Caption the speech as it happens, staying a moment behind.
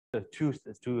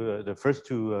the first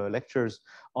two lectures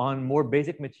on more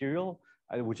basic material,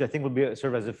 which I think will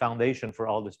serve as a foundation for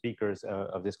all the speakers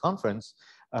of this conference.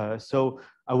 So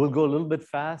I will go a little bit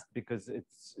fast because it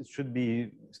should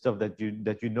be stuff that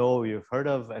you've heard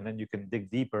of, and then you can dig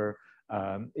deeper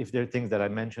if there are things that I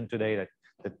mentioned today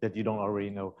that you don't already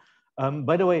know.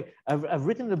 By the way, I've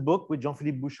written a book with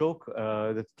Jean-Philippe Bouchoc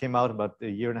that came out about a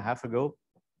year and a half ago.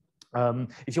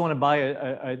 If you want to buy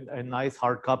a nice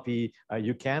hard copy,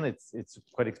 you can. It's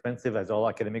quite expensive, as all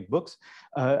academic books.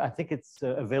 I think it's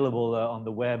available on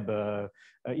the web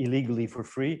illegally for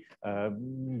free.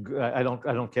 I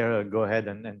don't care. Go ahead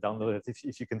and download it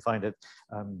if you can find it.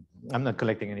 I'm not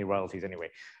collecting any royalties anyway.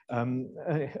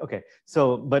 Okay.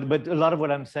 So, but a lot of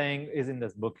what I'm saying is in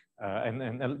this book,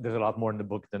 and there's a lot more in the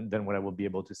book than what I will be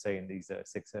able to say in these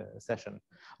 6 sessions.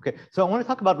 Okay. So I want to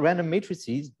talk about random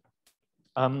matrices.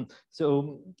 And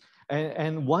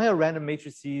why are random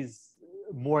matrices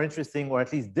more interesting, or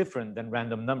at least different than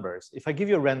random numbers? If I give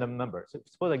you a random number, so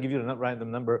suppose I give you a random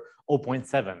number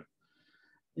 0.7,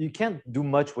 you can't do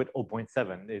much with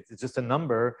 0.7. It's just a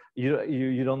number.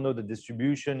 You don't know the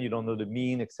distribution, you don't know the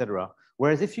mean, etc.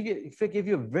 Whereas if I give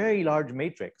you a very large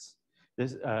matrix,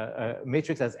 this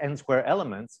matrix has n square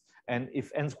elements, and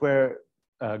if n square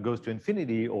goes to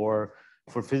infinity, or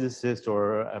for physicists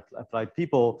or applied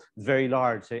people, very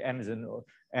large, say n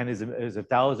is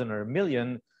 1,000 or a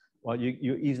million, well,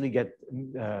 you easily get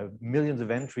millions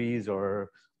of entries or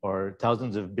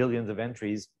thousands of billions of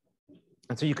entries.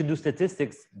 And so you can do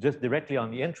statistics just directly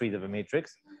on the entries of a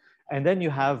matrix. And then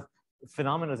you have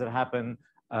phenomena that happen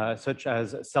such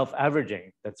as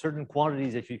self-averaging, that certain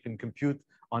quantities that you can compute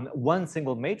on one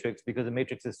single matrix, because the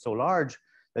matrix is so large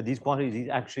that these quantities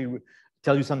actually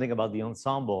tell you something about the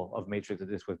ensemble of matrix that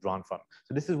this was drawn from.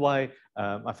 So this is why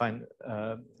I find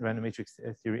random matrix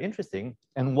theory interesting,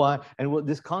 and what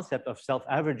this concept of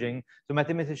self-averaging. So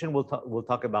mathematician will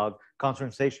talk about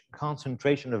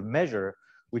concentration of measure,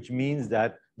 which means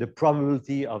that the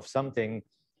probability of something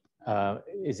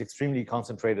is extremely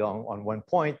concentrated on one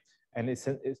point, and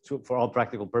for all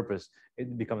practical purpose,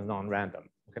 it becomes non-random.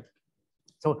 Okay.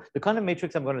 So the kind of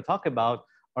matrix I'm going to talk about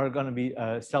are going to be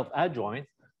self-adjoint.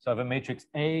 So I have a matrix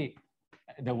A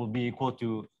that will be equal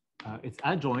to its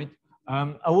adjoint.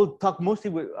 I will talk mostly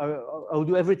with, I will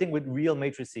do everything with real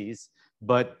matrices,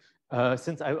 but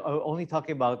since I'm only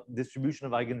talking about distribution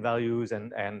of eigenvalues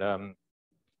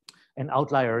and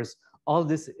outliers, all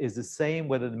this is the same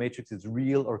whether the matrix is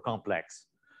real or complex.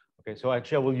 Okay, so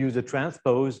actually I will use a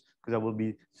transpose because I will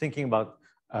be thinking about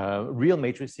real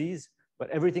matrices, but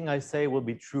everything I say will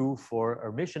be true for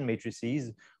Hermitian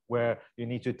matrices, where you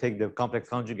need to take the complex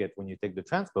conjugate when you take the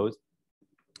transpose.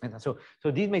 And so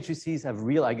these matrices have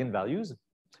real eigenvalues.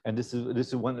 And this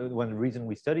is one reason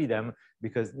we study them,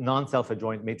 because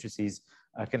non-self-adjoint matrices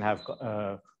can have,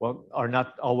 well, are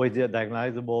not always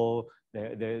diagonalizable.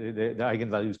 The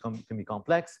eigenvalues can be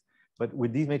complex. But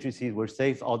with these matrices, we're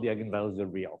safe. All the eigenvalues are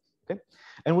real. Okay?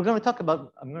 And we're going to talk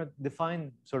about, I'm going to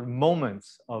define sort of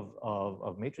moments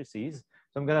of matrices.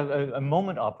 So I'm going to have a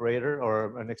moment operator,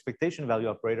 or an expectation value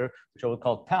operator, which I will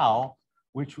call tau,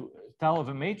 which tau of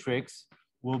a matrix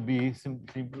will be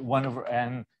simply 1 over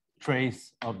n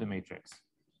trace of the matrix.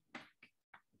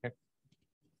 Okay.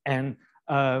 And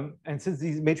since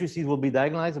these matrices will be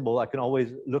diagonalizable, I can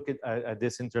always look at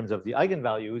this in terms of the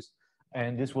eigenvalues,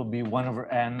 and this will be 1 over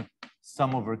n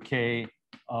sum over k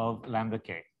of lambda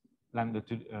k, lambda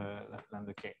to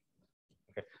lambda k.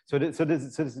 Okay. So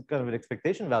this is kind of an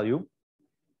expectation value.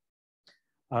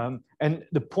 And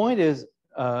the point is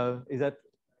that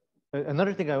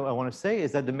another thing I want to say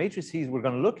is that the matrices we're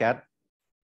going to look at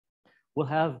will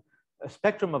have a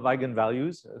spectrum of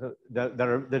eigenvalues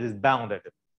that is bounded.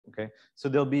 Okay, so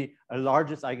there'll be a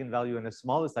largest eigenvalue and a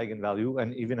smallest eigenvalue,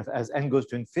 and even if as n goes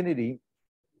to infinity,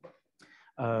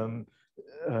 the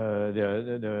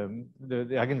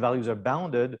eigenvalues are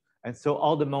bounded, and so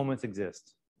all the moments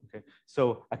exist. Okay,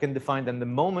 so I can define then the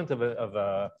moment of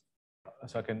a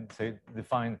so I can say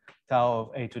define tau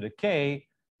of a to the k,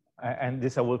 and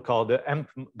this I will call the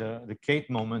kth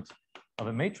moment of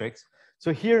a matrix.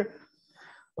 So here,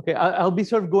 okay, I'll be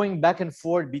sort of going back and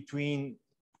forth between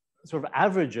sort of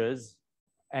averages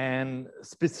and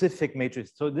specific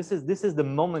matrix. So this is the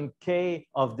moment k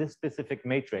of this specific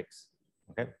matrix.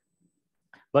 Okay,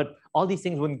 but all these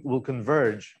things will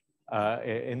converge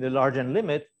in the large n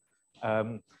limit.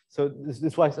 So this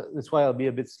is why I'll be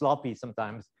a bit sloppy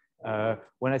sometimes.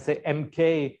 When I say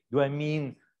mk, do I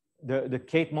mean the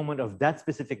kth moment of that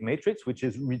specific matrix, which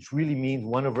really means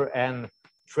 1 over n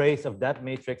trace of that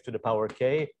matrix to the power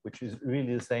k, which is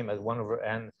really the same as 1 over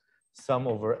n sum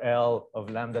over L of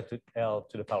lambda to L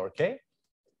to the power k.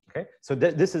 Okay, so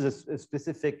this is a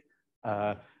specific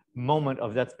moment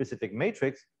of that specific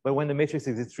matrix, but when the matrix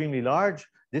is extremely large,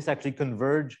 this actually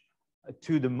converge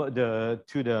to the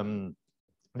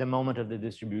moment of the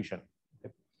distribution.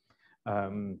 Okay.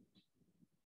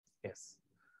 Yes,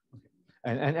 okay.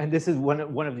 And this is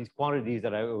one of these quantities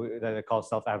that I call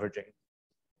self-averaging.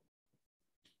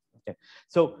 Okay,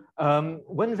 so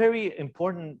one very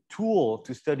important tool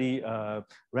to study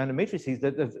random matrices,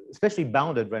 especially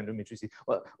bounded random matrices.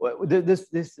 Well,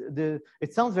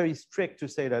 it sounds very strict to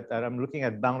say that I'm looking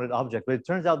at bounded objects, but it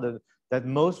turns out that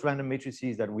most random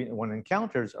matrices that one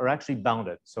encounters are actually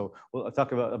bounded. So we'll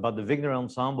talk about the Wigner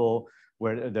ensemble,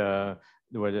 where the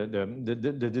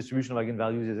distribution of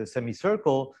eigenvalues is a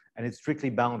semicircle, and it's strictly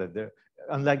bounded.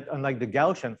 Unlike the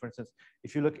Gaussian, for instance,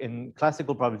 if you look in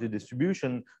classical probability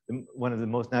distribution, one of the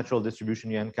most natural distribution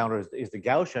you encounter is the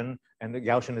Gaussian, and the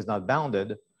Gaussian is not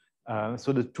bounded.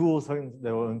 So the tools that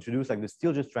will introduce, like the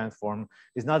Stieltjes transform,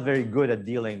 is not very good at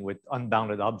dealing with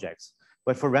unbounded objects.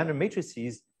 But for random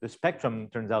matrices, the spectrum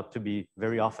turns out to be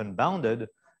very often bounded,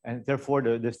 and therefore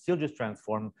the Stieltjes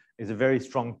transform is a very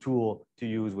strong tool to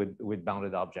use with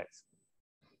bounded objects.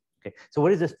 Okay, so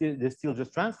what is the Stieltjes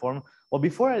transform? Well,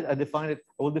 before I define it,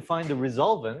 I will define the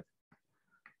resolvent.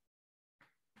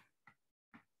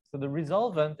 So the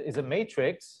resolvent is a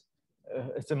matrix.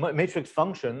 It's a matrix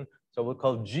function. So we'll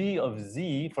call G of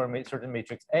Z for a certain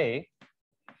matrix A.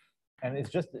 And it's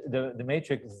just the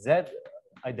matrix Z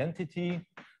identity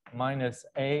minus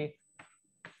A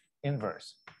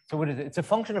inverse. So what is it? It's a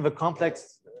function of a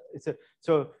complex. It's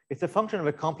a function of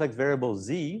a complex variable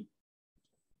Z.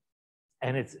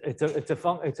 And it's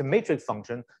a matrix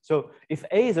function. So if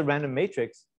A is a random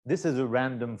matrix, this is a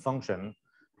random function.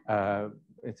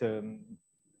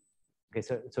 Okay,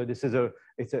 so this is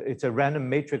it's a random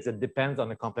matrix that depends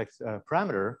on a complex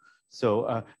parameter.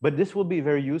 So, but this will be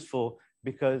very useful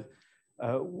because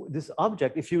this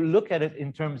object, if you look at it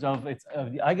in terms of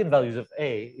the eigenvalues of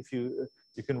A, if you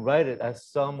can write it as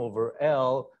sum over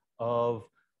L of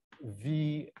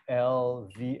VL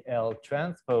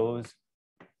transpose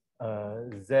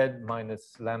Z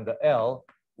minus lambda L,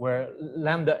 where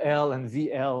lambda L and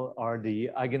VL are the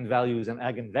eigenvalues and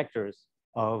eigenvectors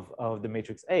of the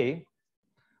matrix A.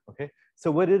 Okay,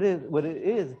 so what it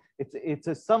is, it's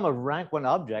a sum of rank 1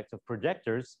 objects of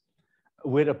projectors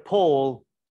with a pole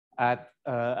at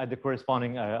the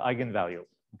corresponding eigenvalue.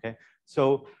 Okay,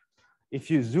 so if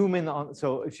you zoom in on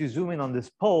this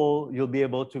pole, you'll be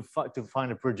able to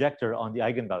find a projector on the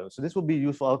eigenvalue. So this will be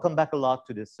useful. I'll come back a lot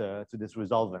to this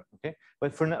resolvent. Okay,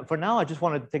 but for now, I just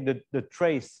wanted to take the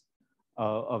trace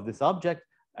of this object,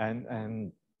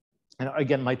 and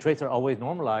again, my traits are always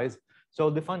normalized. So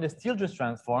I'll define the Stieltjes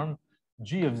transform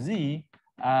G of Z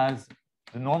as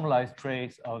the normalized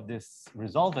trace of this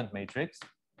resolvent matrix,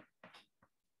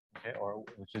 okay, or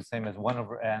which is the same as 1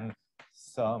 over n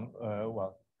sum,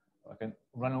 well, I can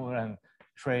run over n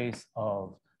trace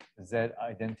of Z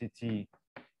identity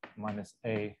minus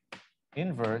A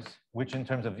inverse, which in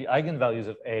terms of the eigenvalues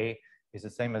of A is the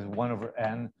same as 1 over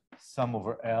n sum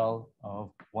over L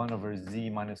of 1 over Z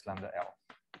minus lambda L.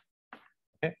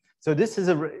 Okay, so this is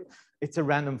it's a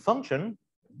random function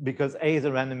because A is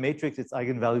a random matrix, its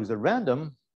eigenvalues are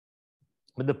random.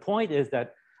 But the point is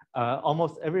that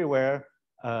almost everywhere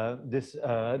this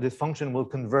function will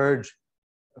converge.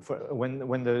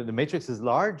 When the matrix is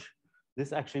large,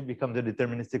 this actually becomes a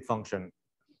deterministic function.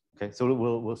 Okay, so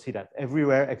we'll see that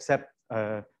everywhere except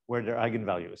where there are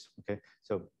eigenvalues. Okay,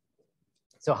 so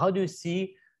how do you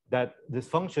see that this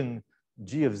function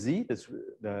G of Z,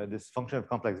 this function of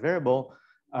complex variable,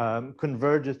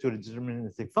 converges to a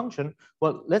deterministic function?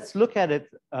 Well, let's look at it.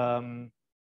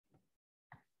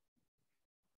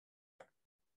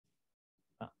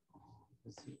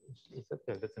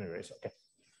 That's an erase. Okay.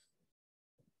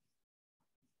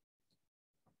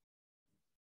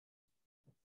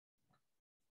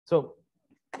 So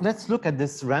let's look at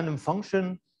this random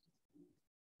function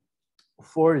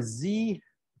for Z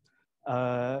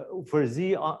outside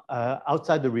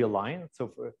the real line.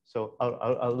 So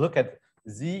I'll look at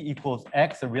Z equals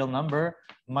X, a real number,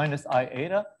 minus I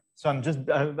eta. So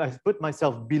I put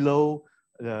myself below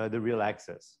the real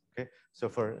axis. Okay. So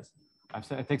I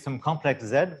take some complex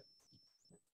Z,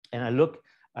 and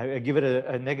I give it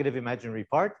a negative imaginary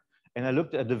part, and I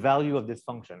looked at the value of this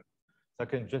function. So I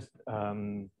can just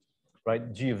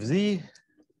write G of Z,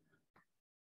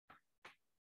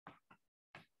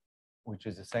 which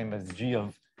is the same as G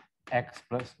of X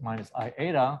plus minus I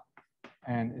eta,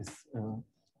 and is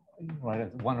right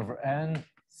as 1 over n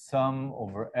sum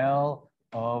over L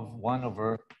of 1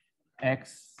 over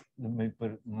X, let me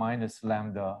put minus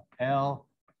lambda L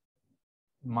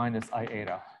minus I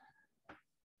eta.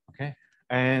 okay?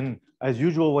 And as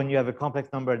usual, when you have a complex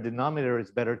number denominator,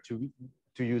 it's better to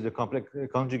use the complex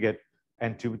conjugate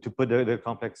and to put the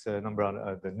complex number on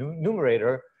the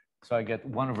numerator. So I get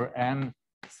 1 over n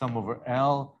sum over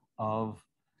L of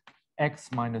x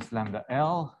minus lambda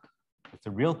L, it's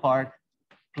the real part,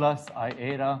 plus I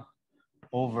eta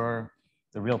over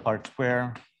the real part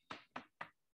square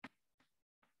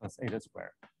plus eta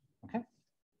square, okay?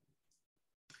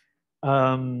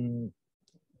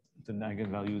 The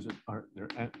eigenvalues are there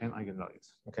n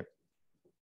eigenvalues, okay?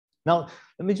 Now,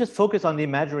 let me just focus on the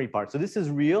imaginary part. So this is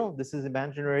real, this is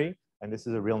imaginary, and this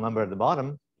is a real number at the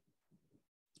bottom.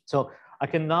 So I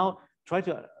can now try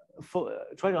to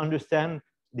understand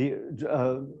the.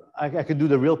 I could do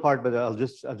the real part, but I'll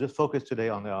just focus today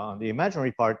on the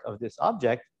imaginary part of this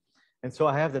object. And so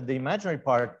I have that the imaginary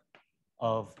part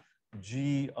of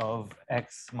g of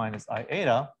x minus I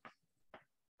eta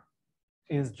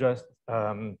is just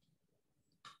 1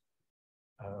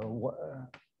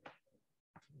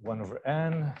 over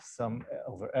n sum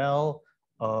over L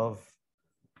of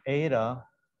eta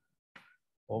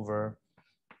over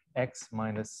x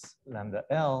minus lambda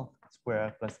L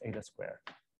square plus eta square.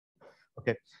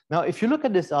 Okay. Now, if you look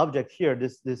at this object here,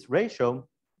 this ratio,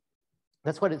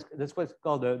 that's what's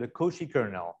called the Cauchy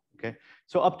kernel. Okay.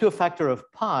 So up to a factor of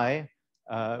pi,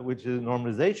 which is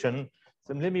normalization.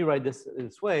 So let me write this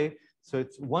way. So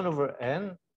it's 1 over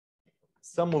n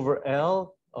sum over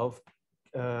L of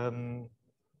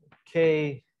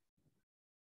k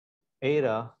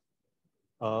eta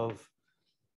of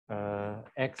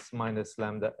x minus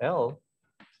lambda L,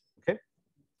 okay,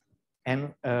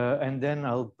 and then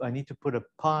I need to put a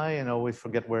pi, and I always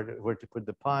forget where to put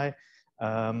the pi.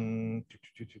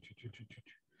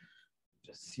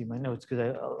 Just see my notes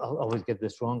because I'll always get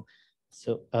this wrong.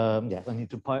 So yeah, I need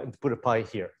to put a pi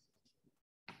here.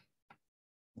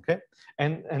 Okay,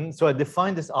 and so I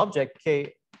define this object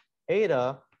k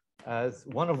eta as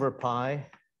 1 over pi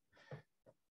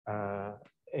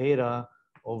eta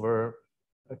over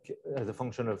as a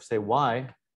function of, say, y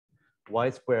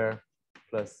square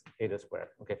plus eta square.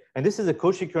 Okay, and this is a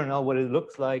Cauchy kernel. What it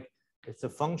looks like, it's a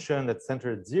function that's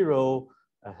centered at 0,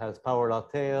 has power law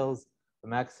tails, the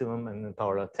maximum, and then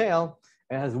power law tail,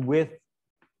 and has width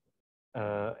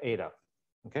eta.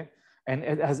 Okay, and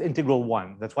it has integral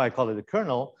 1. That's why I call it a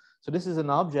kernel. So this is an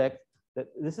object that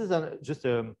this is just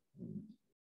an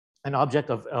object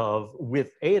of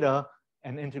width eta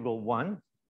and integral 1.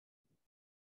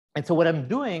 And so what I'm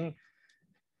doing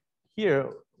here,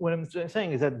 what I'm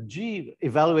saying is that G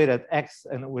evaluated at X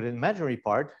and with an imaginary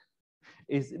part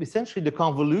is essentially the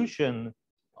convolution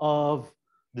of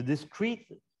the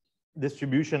discrete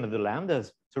distribution of the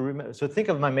lambdas. So think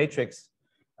of my matrix.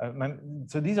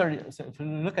 So these are, so if you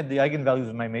look at the eigenvalues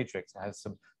of my matrix, it has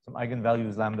some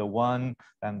eigenvalues lambda 1,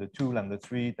 lambda 2, lambda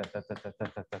 3, to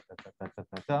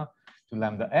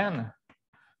lambda n.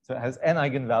 So it has n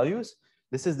eigenvalues.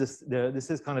 This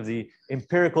is kind of the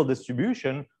empirical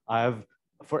distribution I have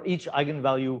for each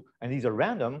eigenvalue, and these are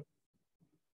random.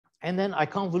 And then I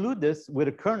convolute this with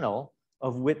a kernel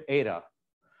of width eta.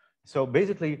 So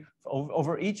basically,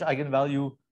 over each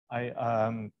eigenvalue, I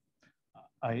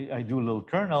do a little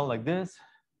kernel like this.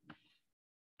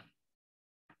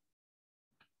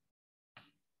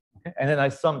 Okay. And then I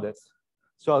sum this.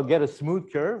 So I'll get a smooth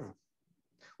curve,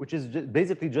 which is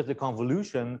basically just a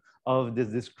convolution of this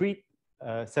discrete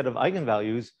set of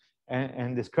eigenvalues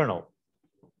and this kernel.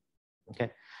 Okay.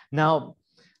 Now,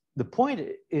 the point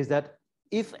is that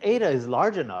if eta is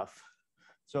large enough,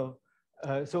 so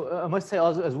I must say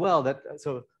also as well that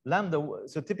lambda.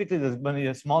 So typically, there's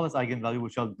the smallest eigenvalue,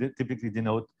 which I'll typically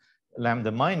denote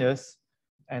lambda minus,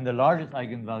 and the largest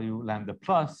eigenvalue lambda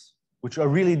plus, which are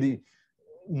really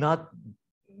not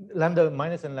lambda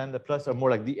minus and lambda plus are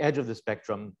more like the edge of the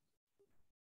spectrum,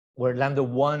 where lambda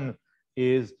 1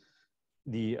 is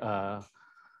the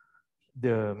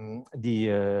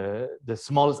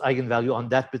smallest eigenvalue on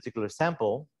that particular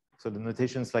sample. So the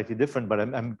notation is slightly different, but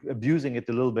I'm abusing it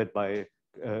a little bit by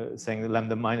saying that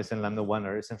lambda minus and lambda 1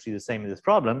 are essentially the same in this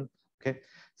problem. Okay,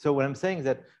 so what I'm saying is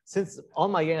that since all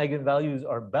my eigenvalues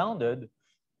are bounded,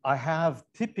 I have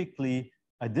typically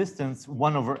a distance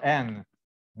 1 over n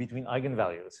between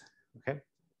eigenvalues. Okay,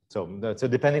 so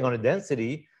depending on the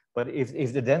density, but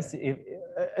if the density,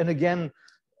 and again,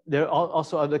 there are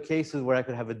also other cases where I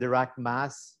could have a Dirac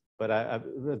mass, but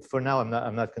for now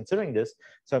I'm not considering this.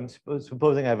 So I'm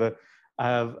supposing I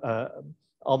have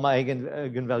all my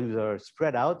eigenvalues are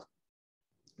spread out.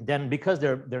 Then because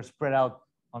they're spread out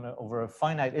over a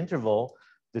finite interval,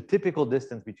 the typical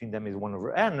distance between them is 1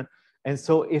 over n. And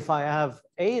so if I have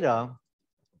eta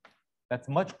that's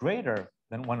much greater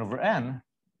than 1 over n,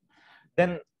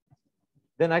 then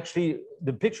then actually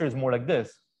the picture is more like this.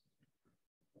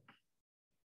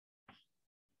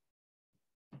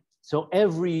 So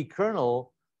every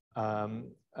kernel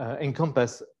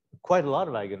encompasses quite a lot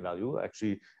of eigenvalue,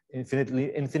 actually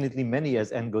infinitely many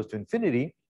as n goes to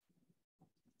infinity.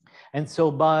 And so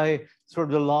by sort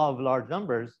of the law of large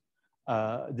numbers,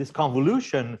 this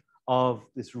convolution of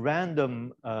this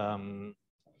random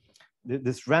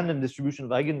distribution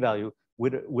of eigenvalue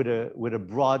with a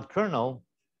broad kernel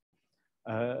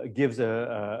gives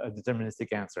a deterministic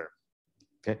answer.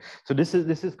 Okay, so this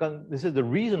is the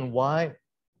reason why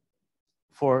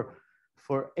for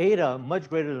eta much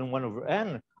greater than 1 over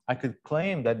n, I could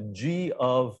claim that g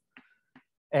of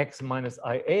x minus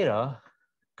I eta,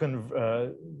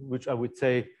 which I would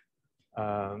say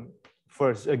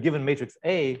for a given matrix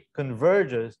A,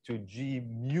 converges to G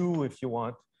mu, if you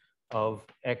want, of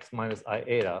x minus I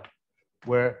eta,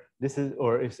 where this is,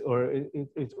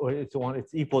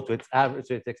 it's equal to its average,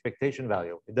 to its expectation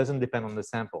value. It doesn't depend on the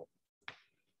sample.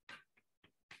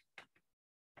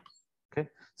 Okay,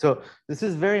 so this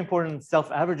is very important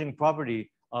self-averaging property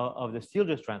of the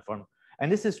Stieltjes transform, and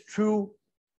this is true.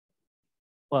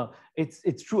 Well,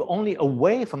 it's true only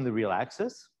away from the real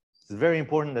axis. It's very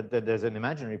important that there's an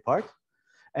imaginary part.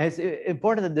 And it's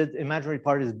important that the imaginary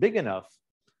part is big enough.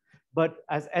 But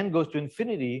as n goes to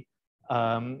infinity,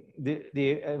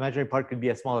 the imaginary part could be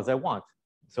as small as I want.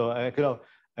 So I could,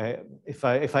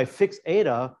 if I fix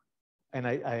eta, and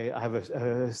I have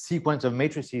a sequence of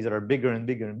matrices that are bigger and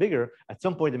bigger and bigger, at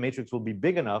some point the matrix will be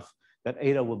big enough that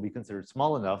eta will be considered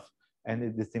small enough,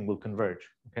 and this thing will converge.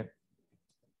 Okay.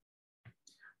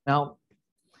 Now,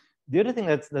 the other thing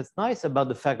that's nice about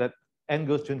the fact that n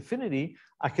goes to infinity,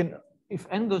 if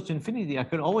n goes to infinity, I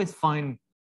can always find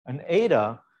an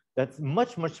eta that's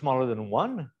much smaller than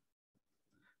 1,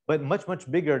 but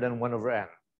much bigger than 1 over n.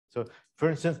 So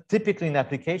for instance, typically in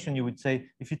application, you would say,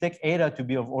 if you take eta to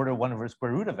be of order 1 over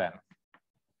square root of n.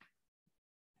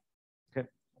 Okay.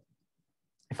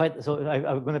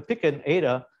 I'm going to pick an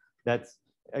eta that's,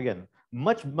 again,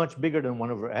 much bigger than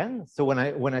 1 over n. So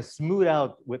when I smooth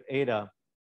out with eta,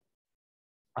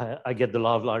 I get the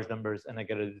law of large numbers and I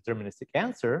get a deterministic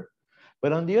answer.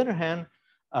 But on the other hand,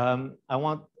 I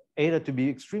want eta to be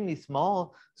extremely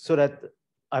small so that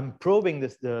I'm probing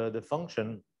the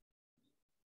function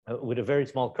with a very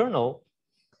small kernel.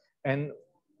 And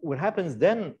what happens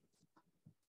then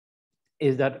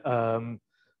is that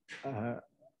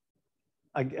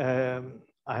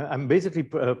I'm basically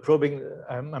probing.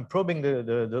 I'm probing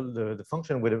the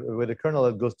function with a kernel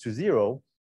that goes to 0.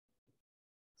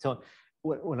 So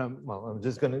when I'm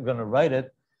just gonna write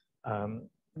it.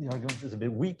 The argument is a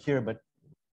bit weak here, but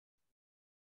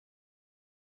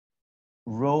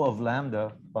rho of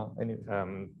lambda. Well,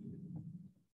 anyway,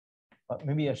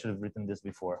 maybe I should have written this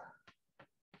before.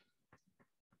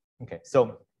 Okay,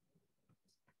 so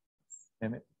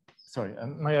sorry,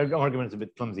 my argument is a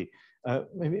bit clumsy.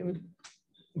 Maybe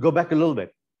go back a little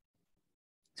bit.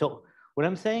 So what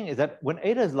I'm saying is that when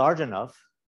eta is large enough,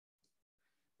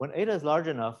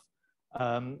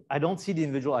 I don't see the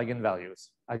individual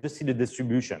eigenvalues. I just see the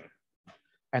distribution.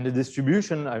 And the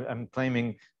distribution, I'm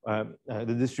claiming,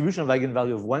 the distribution of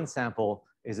eigenvalue of one sample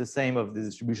is the same of the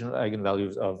distribution of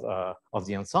eigenvalues of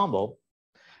the ensemble.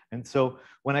 And so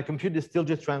when I compute the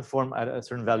Stieltjes transform at a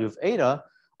certain value of eta,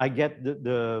 I get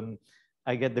the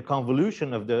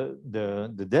convolution of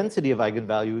the density of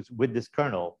eigenvalues with this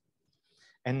kernel.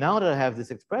 And now that I have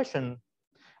this expression,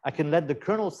 I can let the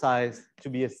kernel size to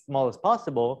be as small as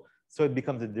possible, so it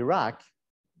becomes a Dirac.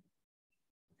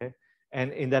 Okay,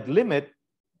 and in that limit,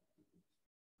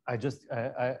 I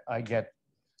get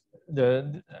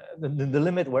the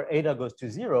limit where eta goes to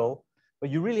 0, but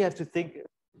you really have to think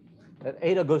that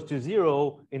eta goes to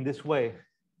 0 in this way.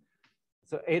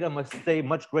 So eta must stay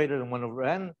much greater than 1 over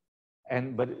n,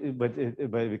 but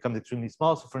it becomes extremely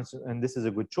small. So for instance, and this is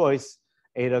a good choice,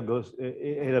 eta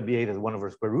be eta is 1 over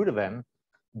square root of n.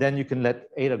 Then you can let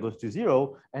eta goes to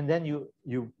 0, and then you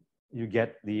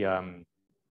get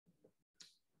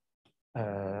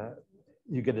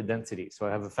the density. So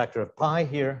I have a factor of pi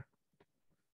here,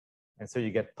 and so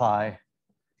you get pi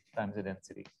times the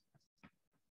density.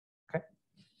 Okay,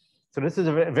 so this is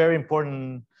a very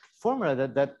important formula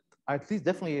that at least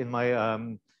definitely in my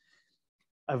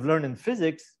I've learned in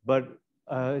physics, but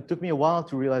it took me a while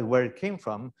to realize where it came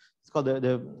from. It's called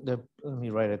let me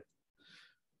write it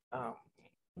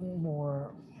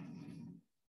more.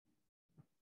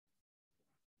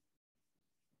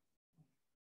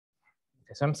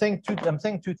 Okay, so I'm saying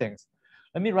two things.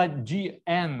 Let me write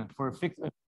Gn for a fixed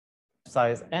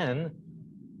size n.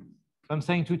 I'm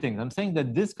saying two things. I'm saying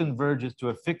that this converges to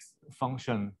a fixed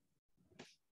function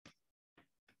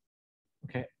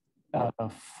okay,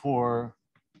 for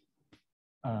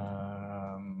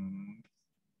um,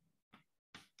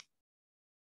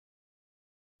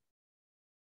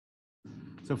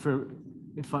 so for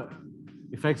if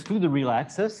I exclude the real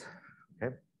axis,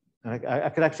 okay, and I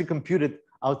could actually compute it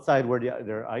outside where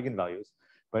there are eigenvalues,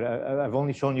 but I've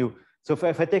only shown you. So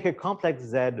if I take a complex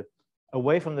z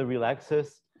away from the real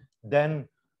axis, then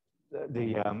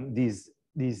these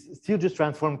Stieltjes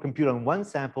transform compute on one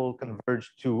sample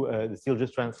converge to the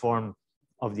Stieltjes transform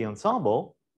of the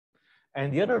ensemble,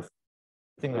 and the other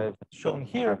thing that I've shown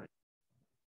here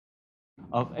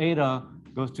of eta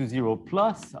goes to 0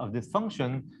 plus of this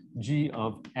function g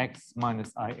of x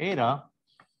minus I eta,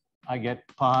 I get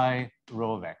pi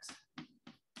rho of x.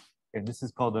 And this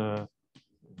is called the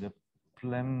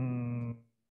Plem.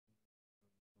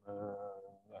 I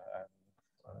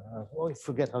always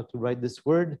forget how to write this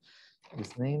word.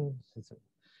 This name,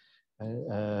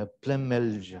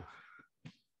 Plemelj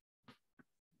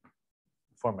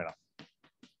formula.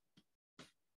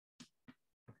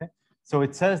 Okay, so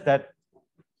it says that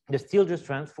the Stieltjes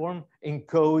transform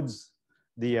encodes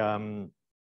the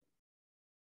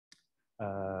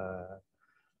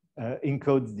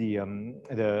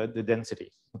the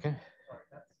density. Okay.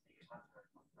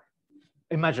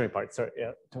 Imaginary part. Sorry.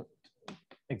 Yeah.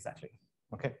 Exactly.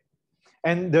 Okay.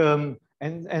 And the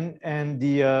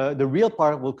real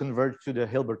part will converge to the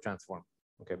Hilbert transform.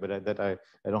 Okay, but that I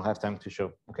don't have time to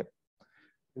show. Okay.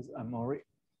 I'm already.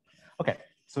 Okay.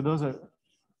 So those are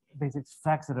basic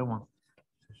facts that I want.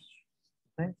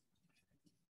 Okay.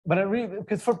 But I really,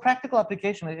 because for practical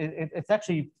application, it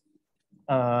actually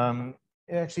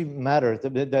matters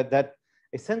that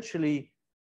essentially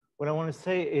what I want to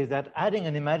say is that adding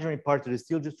an imaginary part to the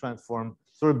Stieltjes transform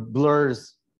sort of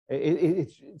blurs.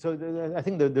 So I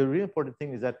think the really important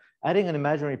thing is that adding an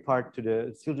imaginary part to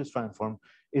the Stieltjes transform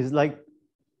is like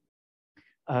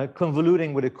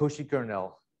convoluting with a Cauchy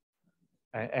kernel.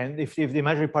 And if the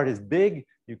imaginary part is big,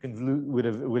 you convolute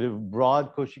with a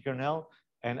broad Cauchy kernel.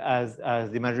 And as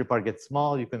the imaginary part gets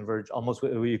small, you converge almost.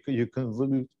 You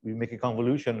convolute. You make a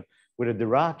convolution with a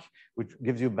Dirac, which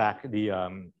gives you back the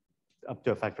up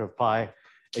to a factor of pi.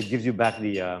 It gives you back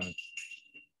the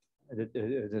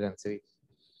density.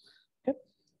 Okay.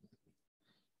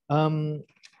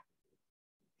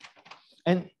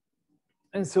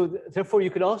 And so therefore you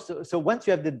could also, so once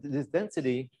you have this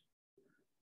density,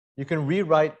 you can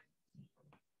rewrite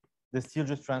the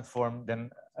Stieltjes transform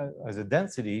then as a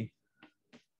density.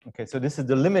 Okay, so this is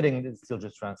the limiting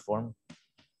Stieltjes transform.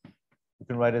 You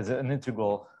can write as an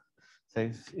integral,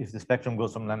 say if the spectrum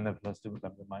goes from lambda plus to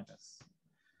lambda minus.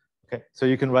 Okay, so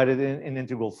you can write it in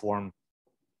integral form.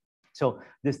 So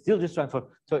the Stieltjes transform.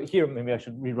 So here maybe I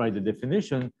should rewrite the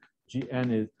definition.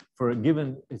 Gn is for a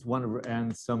given is 1 over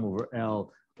n sum over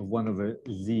L of 1 over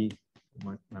z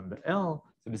lambda L.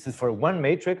 So this is for one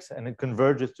matrix, and it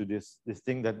converges to this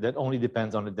thing that only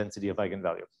depends on the density of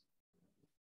eigenvalues.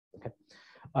 Okay.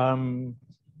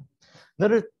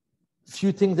 Another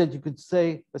few things that you could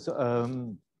say. So,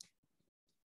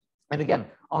 and again,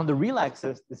 on the real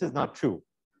axis, this is not true.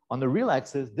 On the real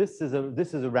axis, this is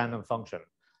a random function.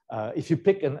 If you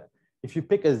pick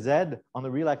a z on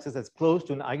the real axis that's close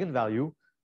to an eigenvalue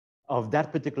of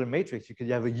that particular matrix, you could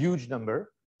have a huge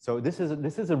number. So this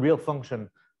is a real function.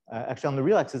 Actually, on the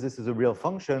real axis, this is a real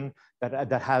function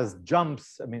that has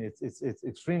jumps. I mean, it's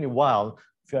extremely wild.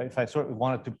 If I sort of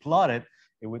wanted to plot it,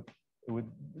 it would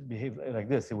behave like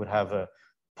this. It would have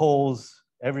poles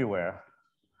everywhere.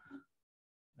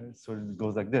 It sort of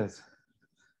goes like this.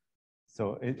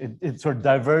 So it sort of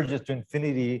diverges to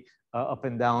infinity up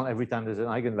and down every time there's an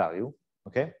eigenvalue.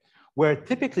 Okay, where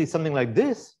typically something like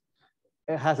this,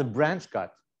 it has a branch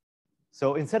cut.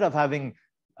 So instead of having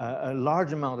a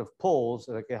large amount of poles,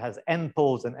 like it has n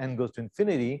poles and n goes to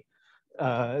infinity,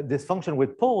 this function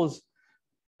with poles,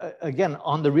 again,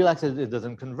 on the real axis, it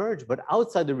doesn't converge, but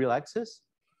outside the real axis,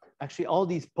 actually all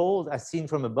these poles as seen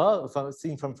from above,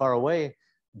 seen from far away,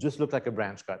 just look like a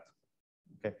branch cut.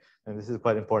 Okay, and this is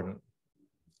quite important.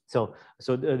 So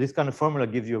this kind of formula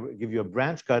gives you a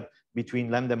branch cut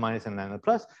between lambda minus and lambda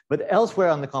plus, but elsewhere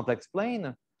on the complex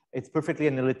plane, it's perfectly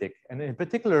analytic. And in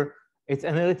particular, it's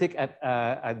analytic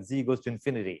at z goes to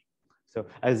infinity. So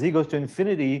as z goes to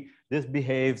infinity, this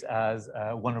behaves as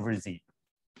 1 over z.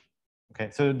 Okay,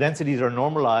 so densities are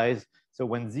normalized. So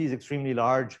when z is extremely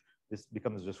large, this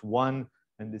becomes just 1,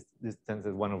 and this tends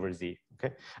as 1 over z.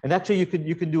 Okay, and actually you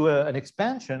could do an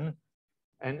expansion,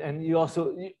 and you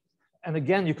also. And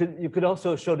again, you could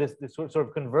also show this sort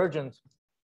of convergence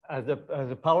as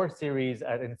a power series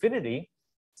at infinity.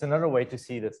 It's another way to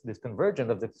see this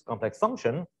convergence of this complex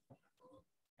function.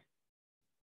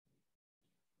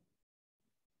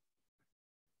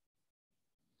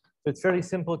 it's very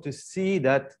simple to see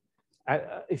that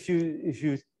if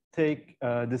you take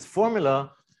this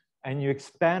formula and you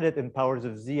expand it in powers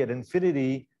of z at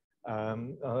infinity,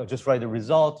 just write the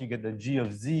result, you get the g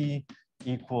of z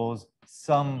equals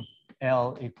sum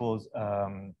L equals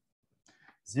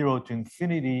 0 to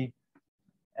infinity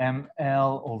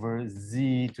ml over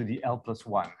z to the L plus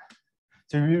 1.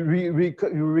 So you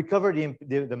recover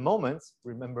the moments.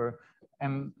 Remember,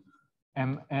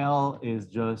 ml is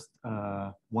just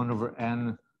 1 over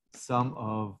n sum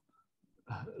of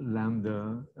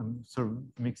lambda. I'm sort of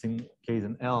mixing k's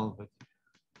and L, but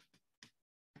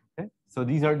okay. So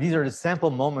these are the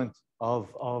sample moments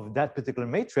of that particular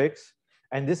matrix,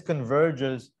 and this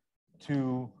converges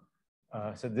to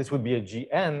so this would be a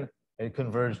gn. It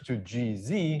converges to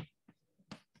gz,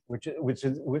 which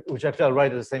actually I'll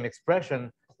write as the same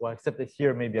expression. Well, except that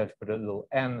here maybe I have to put a little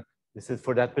n. This is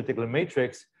for that particular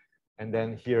matrix, and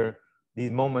then here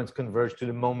these moments converge to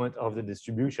the moment of the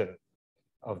distribution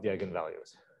of the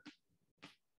eigenvalues.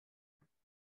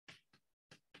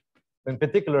 In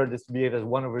particular, this behaves as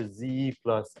 1 over z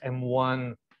plus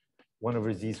m1, 1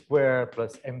 over z squared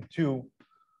plus m2,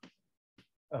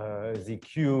 z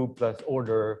cubed plus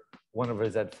order 1 over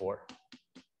z4.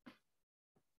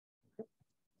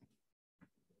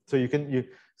 So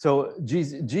so G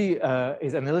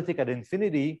is analytic at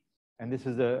infinity, and this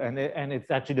is and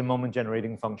it's actually the moment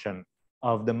generating function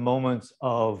of the moments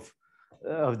of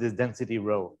this density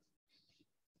rho.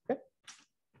 Okay.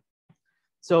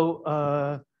 So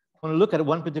I want to look at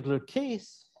one particular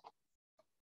case.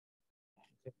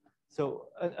 Okay. So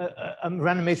a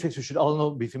random matrix you should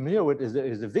all be familiar with is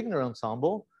the Wigner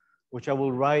ensemble, which I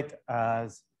will write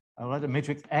as the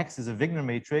matrix X is a Wigner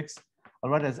matrix. I'll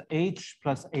write as H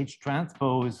plus H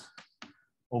transpose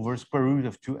over square root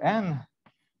of 2n,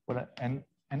 and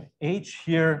H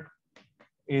here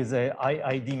is a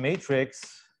IID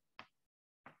matrix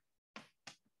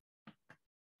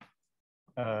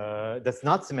that's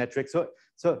not symmetric. So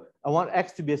I want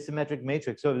X to be a symmetric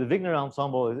matrix. So the Wigner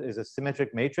ensemble is a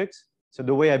symmetric matrix. So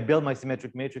the way I build my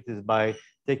symmetric matrix is by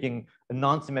taking a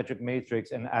non-symmetric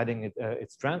matrix and adding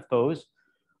its transpose.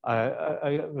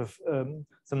 I have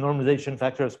some normalization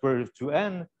factor of square root of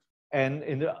 2n, and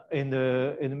in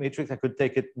the matrix I could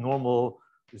take it normal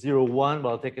 0, 1, but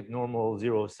I'll take it normal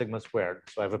 0 sigma squared.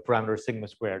 So I have a parameter sigma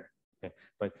squared. Okay.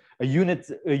 But a unit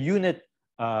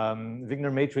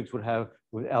Wigner matrix would have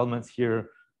with elements here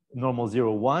normal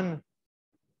 0, 1,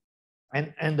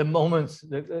 and the moments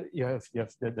that you have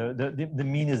the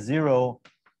mean is 0,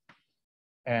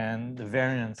 and the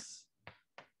variance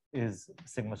is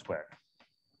sigma squared.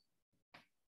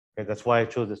 Okay, that's why I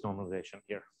chose this normalization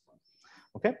here.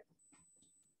 Okay,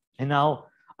 and now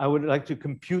I would like to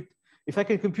compute. If I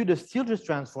can compute the Stieltjes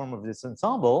transform of this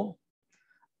ensemble,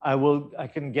 I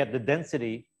can get the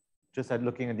density just at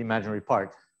looking at the imaginary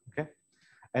part. Okay,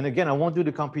 and again, I won't do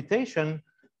the computation,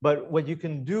 but what you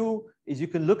can do is you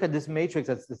can look at this matrix.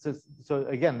 So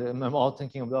again, I'm all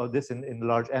thinking about this in the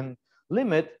large n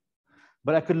limit,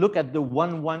 but I could look at the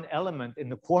 1, 1 element in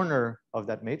the corner of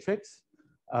that matrix.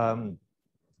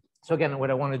 So again, what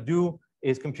I want to do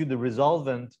is compute the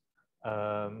resolvent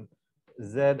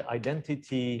Z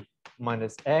identity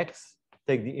minus X,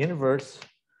 take the inverse.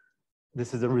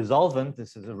 This is a resolvent.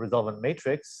 This is a resolvent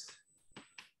matrix.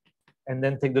 And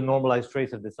then take the normalized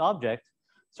trace of this object.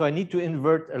 So I need to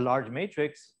invert a large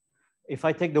matrix. If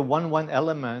I take the 1, 1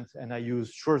 element and I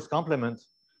use Schur's complement,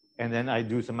 and then I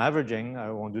do some averaging,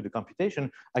 I won't do the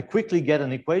computation, I quickly get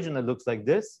an equation that looks like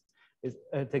this.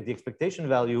 I take the expectation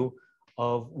value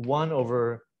of 1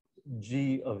 over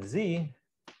g of z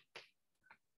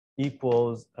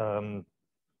equals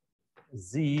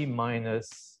z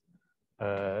minus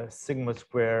sigma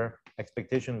square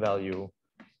expectation value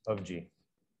of g.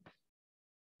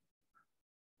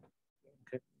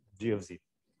 Okay, g of z.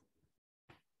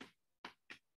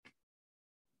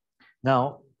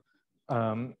 Now,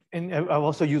 and I've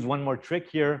also used one more trick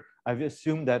here. I've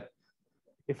assumed that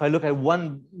if I look at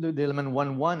the element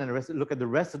 1, 1, and look at the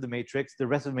rest of the matrix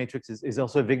is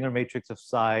also a Wigner matrix of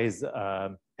size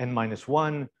n minus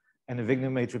 1, and a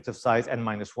Wigner matrix of size n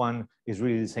minus 1 is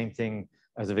really the same thing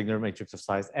as a Wigner matrix of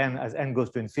size n. As n goes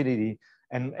to infinity,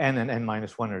 and n and n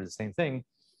minus 1 are the same thing.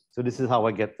 So this is how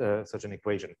I get such an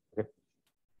equation. Okay?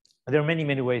 There are many,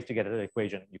 many ways to get an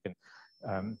equation. You can,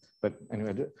 but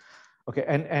anyway, okay,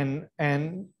 and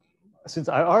since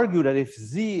I argue that if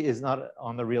z is not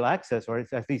on the real axis, or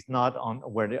it's at least not on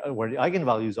where the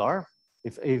eigenvalues are,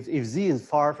 if z is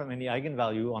far from any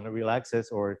eigenvalue on the real axis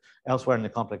or elsewhere in the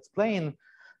complex plane,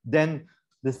 then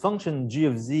this function g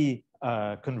of z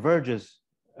converges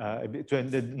to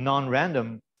the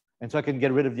non-random And so I can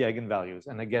get rid of the eigenvalues,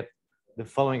 and I get the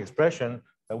following expression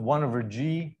that 1 over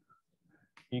G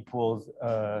equals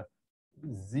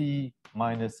Z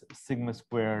minus sigma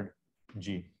squared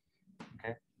G.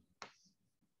 Okay.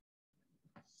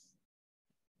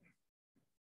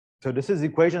 So this is the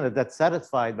equation that's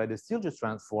satisfied by the Stieltjes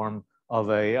transform of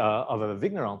a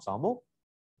Wigner ensemble.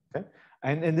 Okay.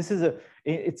 And this is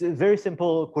it's a very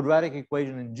simple quadratic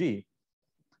equation in G.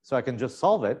 So I can just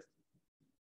solve it.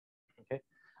 Okay.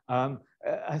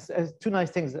 As two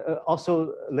nice things.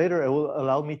 Also, later it will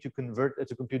allow me to convert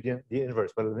to compute the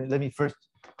inverse. But let me first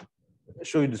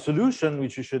show you the solution,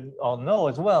 which you should all know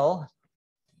as well.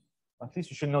 At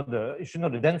least you should know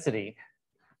the density.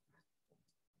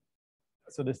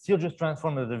 So the Stieltjes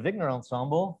transform of the Wigner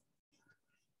ensemble.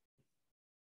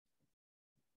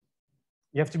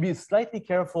 You have to be slightly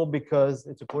careful because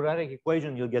it's a quadratic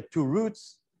equation. You'll get two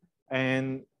roots,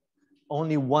 and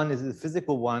only one is the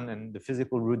physical one, and the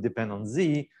physical root depend on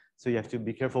Z. So you have to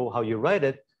be careful how you write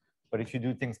it. But if you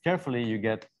do things carefully, you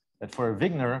get that for a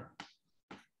Wigner,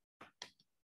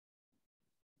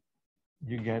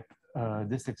 you get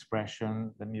this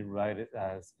expression. Let me write it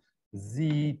as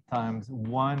Z times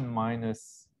 1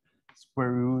 minus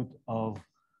square root of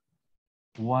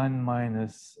 1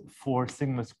 minus 4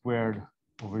 sigma squared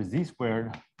over Z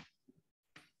squared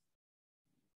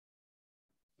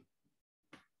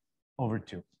over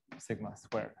 2 sigma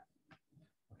squared.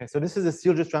 Okay, so this is a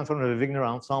Stieltjes transform of a Wigner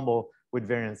ensemble with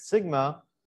variance sigma,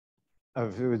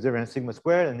 with variance sigma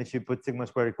squared, and if you put sigma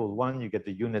squared equals 1, you get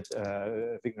the unit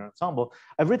Wigner ensemble.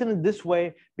 I've written it this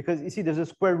way because you see there's a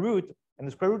square root, and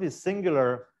the square root is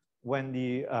singular when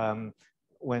the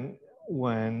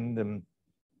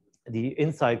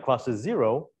inside crosses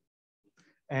 0,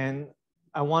 and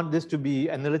I want this to be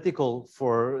analytical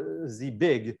for Z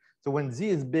big. So when Z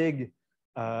is big,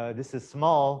 this is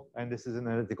small, and this is an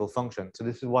analytical function. So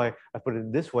this is why I put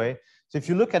it this way. So if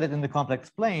you look at it in the complex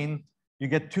plane, you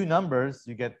get two numbers.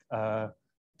 You get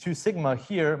 2 sigma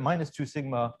here, minus 2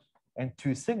 sigma and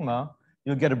 2 sigma.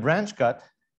 You'll get a branch cut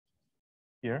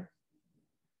here.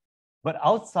 But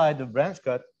outside the branch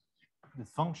cut, this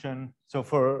function, so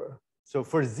for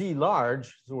Z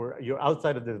large, so you're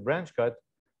outside of this branch cut,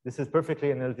 this is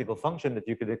perfectly analytical function that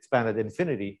you could expand at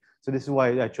infinity. So this is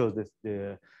why I chose this.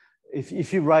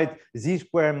 If you write Z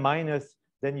squared minus,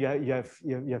 then you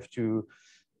have to,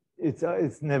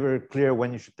 it's never clear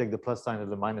when you should take the plus sign or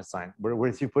the minus sign.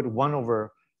 Whereas if you put 1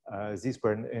 over Z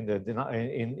squared in the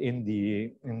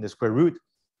square root,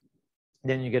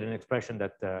 then you get an expression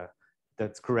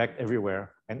that's correct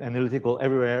everywhere and analytical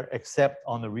everywhere except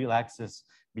on the real axis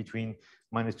between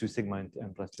minus 2 sigma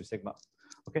and plus 2 sigma.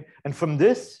 Okay, and from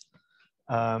this,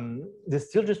 this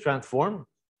Stieltjes transform,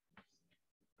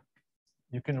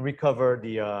 you can recover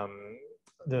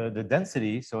the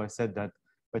density. So I said that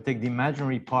if I take the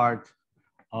imaginary part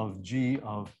of G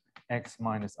of x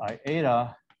minus I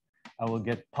eta, I will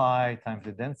get pi times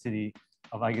the density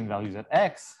of eigenvalues at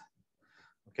x.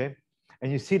 Okay,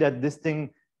 and you see that this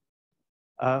thing,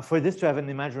 for this to have an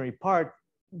imaginary part,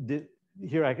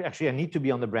 here actually I need to be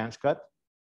on the branch cut.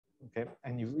 Okay,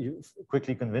 and you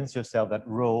quickly convince yourself that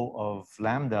rho of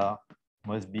lambda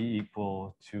must be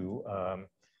equal to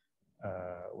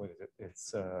what is it?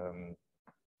 It's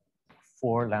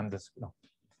 4 lambda. No,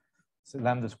 so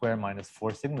lambda squared minus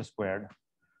 4 sigma squared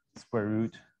square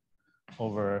root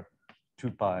over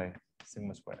 2 pi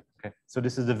sigma squared. Okay, so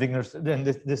this is the Wigner. Then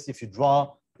this if you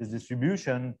draw this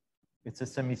distribution, it's a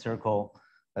semicircle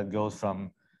that goes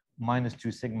from minus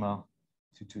 2 sigma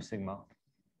to 2 sigma.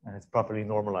 And it's properly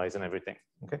normalized and everything.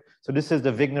 Okay, so this is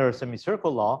the Wigner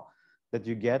semicircle law that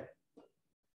you get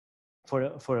for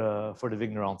the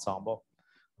Wigner ensemble.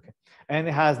 Okay, and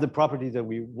it has the properties that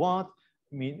we want,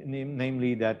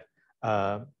 namely that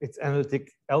it's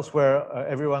analytic elsewhere,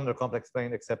 everywhere in the complex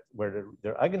plane except where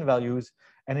there are eigenvalues,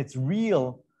 and it's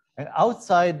real. And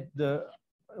outside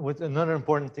with another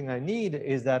important thing I need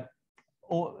is that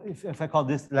if I call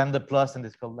this lambda plus and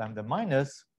this called lambda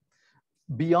minus.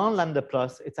 Beyond lambda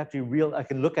plus, it's actually real. I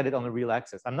can look at it on the real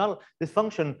axis. This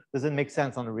function doesn't make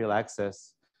sense on the real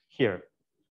axis here.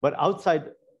 But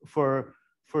outside for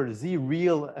Z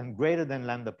real and greater than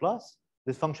lambda plus,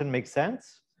 this function makes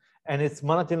sense. And it's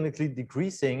monotonically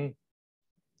decreasing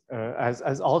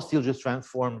as all Stieltjes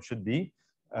transform should be.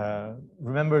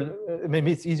 Remember,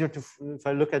 maybe it's easier to, if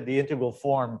I look at the integral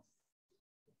form,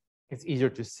 it's easier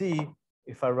to see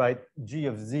if I write G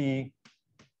of Z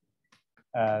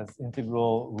as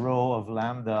integral rho of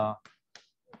lambda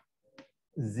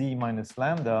Z minus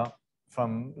lambda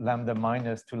from lambda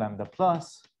minus to lambda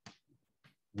plus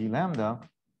d lambda.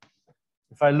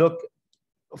 If I look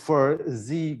for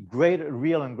Z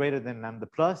real and greater than lambda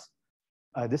plus,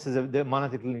 this is the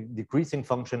monotonically decreasing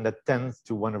function that tends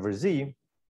to 1 over z.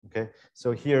 Okay,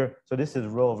 so here, so this is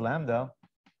rho of lambda,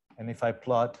 and if I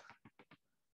plot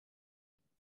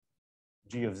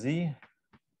g of z,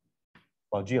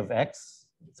 well, g of x,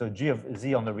 so g of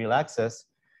z on the real axis,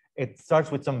 it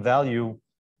starts with some value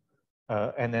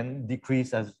and then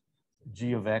decrease as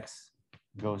g of x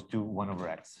goes to 1 over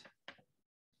x.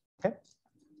 Okay,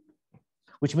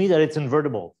 which means that it's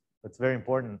invertible. That's very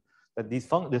important. That this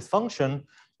function,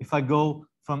 if I go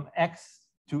from x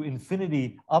to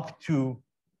infinity up to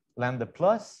lambda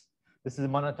plus, this is a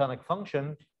monotonic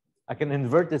function. I can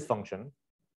invert this function.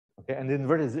 Okay, and the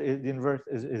inverse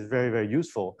is very, very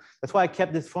useful. That's why I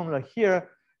kept this formula here,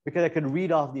 because I could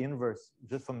read off the inverse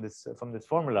just from this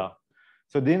formula.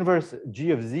 So the inverse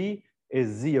g of z is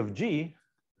z of g.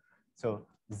 So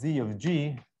z of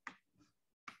g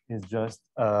is just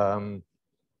 1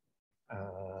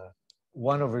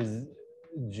 over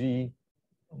g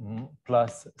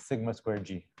plus sigma squared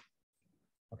g.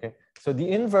 Okay, so the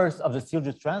inverse of the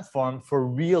Stieltjes transform for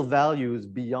real values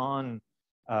beyond,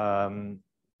 and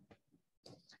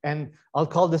I'll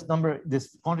call this number,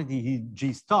 this quantity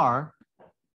g star.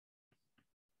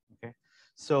 Okay,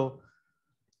 so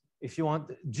if you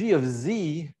want, g of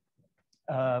z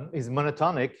is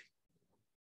monotonic.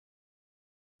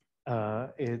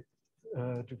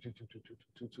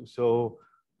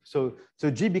 So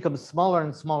g becomes smaller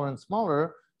and smaller and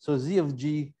smaller. So z of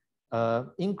g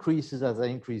increases as I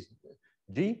increase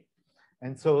g,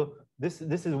 and so this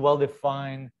is well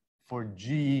defined for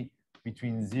g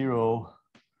between 0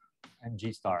 and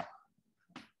g star.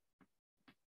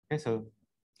 Okay, so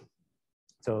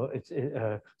it's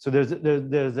so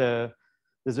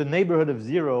there's a neighborhood of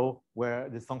 0 where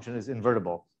this function is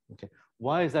invertible. Okay,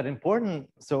 why is that important?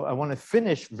 So I want to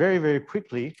finish very, very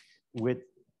quickly with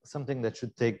something that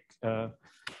should take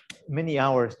many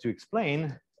hours to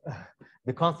explain,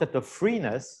 the concept of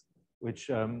freeness, which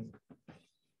okay,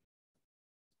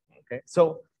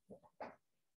 so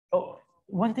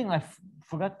one thing I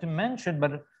forgot to mention,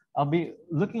 but I'll be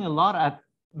looking a lot at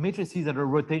matrices that are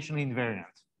rotationally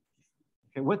invariant.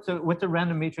 Okay, what's a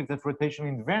random matrix that's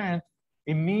rotationally invariant?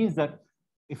 It means that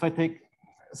if I take,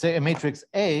 say, a matrix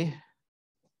A,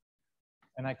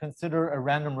 and I consider a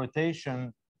random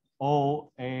rotation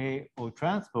O, A, O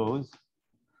transpose,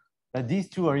 that these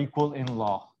two are equal in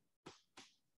law.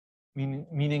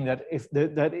 Meaning that if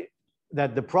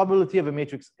that the probability of a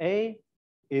matrix A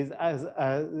is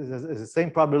the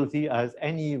same probability as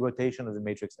any rotation of the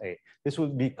matrix A. This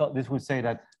would say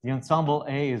that the ensemble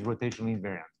A is rotationally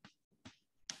invariant.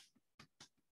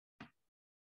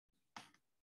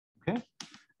 Okay,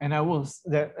 and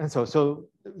so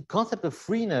the concept of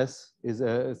freeness is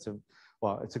it's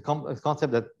a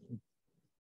concept that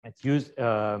it's used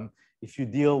if you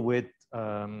deal with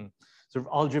sort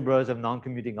of algebras of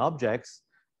non-commuting objects.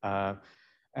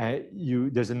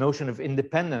 There's a notion of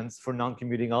independence for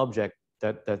non-commuting object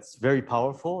that's very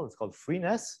powerful. It's called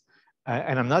freeness,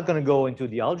 and I'm not going to go into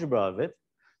the algebra of it,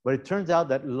 but it turns out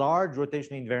that large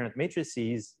rotationally invariant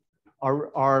matrices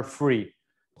are free.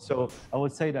 So I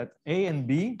would say that A and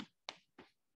B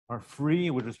are free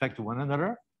with respect to one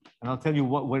another, and I'll tell you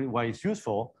why it's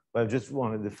useful. But I just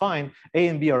want to define A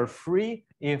and B are free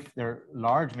if they're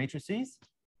large matrices.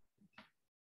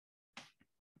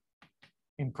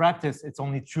 In practice, it's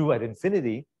only true at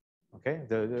infinity. Okay,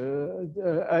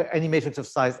 any matrix of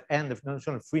size n, the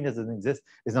notion of freeness doesn't exist,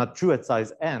 is not true at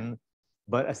size n,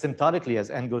 but asymptotically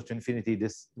as n goes to infinity,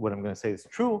 this, what I'm going to say, is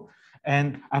true,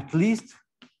 and at least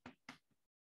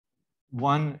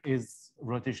one is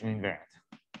rotationally invariant.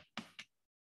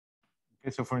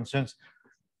 Okay, so for instance,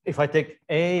 if I take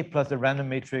A plus the random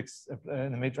matrix,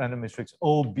 random matrix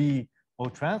O, B, O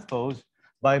transpose,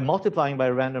 by multiplying by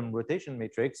a random rotation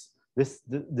matrix,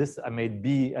 this I made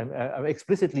B, I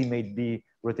explicitly made B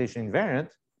rotation invariant,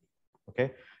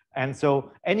 okay? And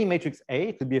so any matrix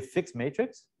A could be a fixed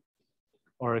matrix,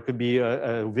 or it could be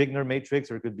a Wigner matrix,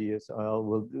 or it could be,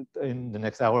 in the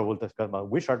next hour, we'll discuss about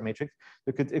Wishart matrix.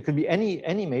 It could be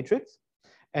any matrix.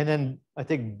 And then I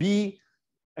take B,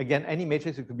 again, any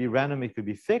matrix, it could be random, it could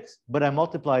be fixed, but I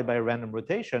multiply by a random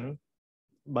rotation.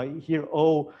 By here,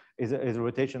 O is a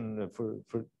rotation for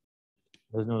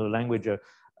there's no language,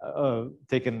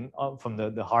 taken from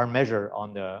the Haar measure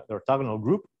on the orthogonal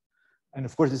group. And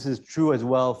of course, this is true as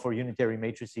well for unitary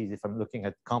matrices if I'm looking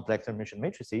at complex Hermitian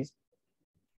matrices.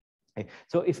 Okay.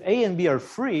 So if A and B are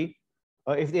free,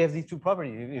 if they have these two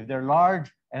properties, if they're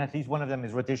large and at least one of them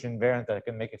is rotation invariant that I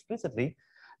can make explicitly,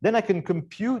 then I can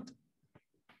compute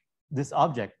this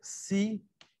object, C,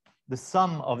 the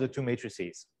sum of the two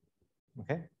matrices.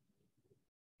 Okay.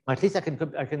 At least I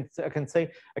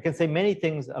can say many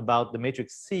things about the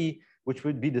matrix C, which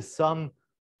would be the sum.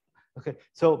 Okay,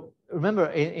 so remember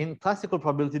in classical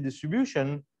probability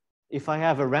distribution, if I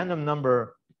have a random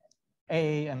number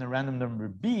A and a random number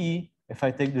B, if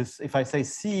I take this, if I say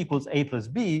C equals A plus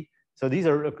B, so these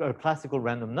are classical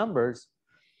random numbers,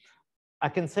 I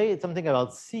can say something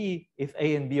about C if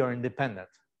A and B are independent.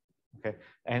 Okay,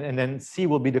 and then C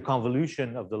will be the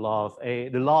convolution of the law of A.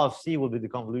 The law of C will be the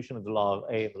convolution of the law of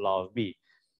A and the law of B.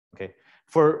 Okay,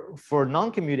 for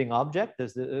non-commuting object,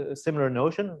 there's a similar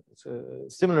notion,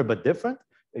 similar but different.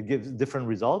 It gives different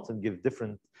results and gives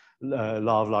different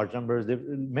law of large numbers.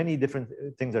 Many different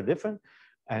things are different,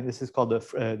 and this is called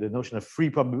the notion of free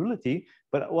probability.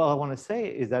 But what I want to say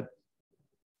is that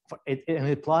it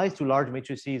applies to large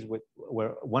matrices where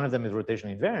one of them is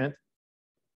rotation invariant.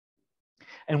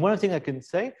 And one thing I can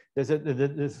say, there's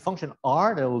a function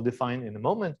R that we'll define in a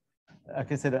moment. I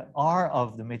can say that R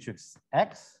of the matrix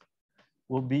X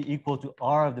will be equal to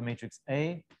R of the matrix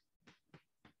A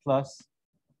plus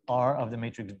R of the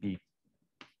matrix B.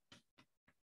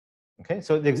 Okay,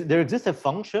 so there exists a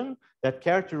function that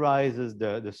characterizes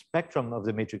the spectrum of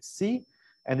the matrix C,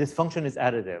 and this function is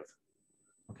additive.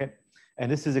 Okay,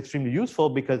 and this is extremely useful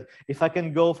because if I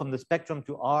can go from the spectrum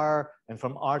to R and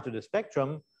from R to the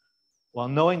spectrum, while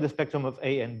knowing the spectrum of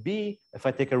A and B, if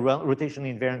I take a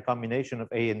rotationally invariant combination of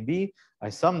A and B, I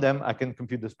sum them, I can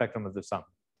compute the spectrum of the sum.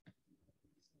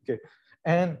 Okay,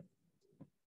 and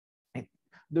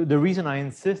the reason I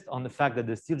insist on the fact that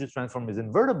the Stieltjes transform is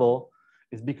invertible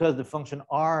is because the function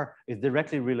R is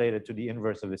directly related to the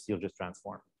inverse of the Stieltjes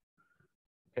transform.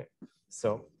 Okay,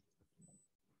 so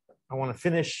I want to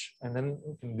finish and then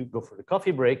we can go for the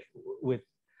coffee break with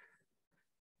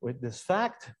this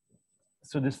fact.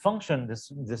 So this function,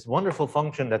 this wonderful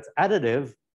function that's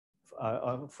additive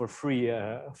for free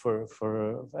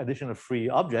for addition of free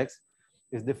objects,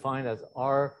 is defined as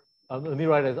R. Let me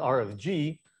write it as R of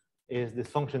G. Is this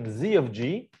function Z of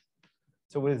G?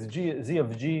 So what is G? Z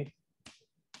of G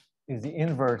is the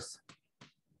inverse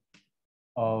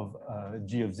of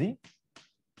G of Z.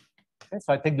 Okay,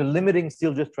 so I take the limiting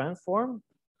Stieltjes transform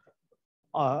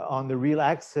on the real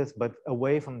axis, but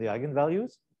away from the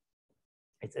eigenvalues.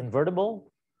 It's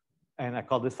invertible, and I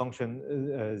call this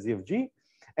function Z of G.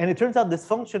 And it turns out this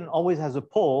function always has a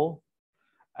pole.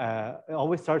 It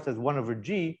always starts as 1 over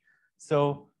G.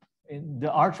 So in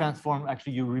the R transform,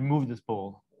 actually, you remove this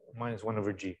pole, minus 1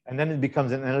 over G. And then it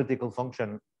becomes an analytical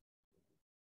function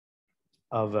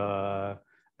of,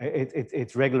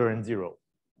 it's regular and 0.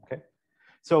 Okay.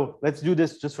 So let's do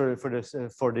this just for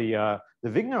the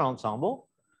Wigner ensemble.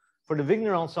 For the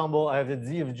Wigner ensemble, I have that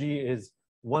Z of G is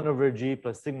 1 over G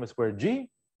plus sigma squared G.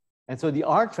 And so the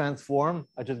R transform,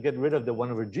 I just get rid of the 1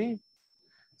 over G.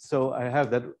 So I have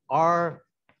that R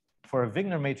for a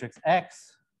Wigner matrix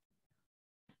X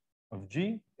of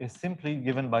G is simply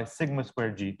given by sigma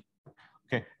squared G.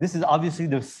 Okay, this is obviously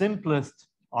the simplest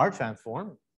R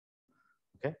transform.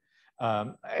 Okay,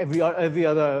 every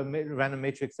other random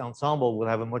matrix ensemble will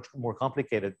have a much more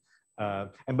complicated,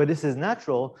 but this is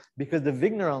natural because the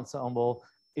Wigner ensemble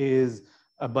is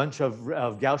a bunch of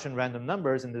Gaussian random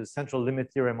numbers, and there's a central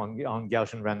limit theorem on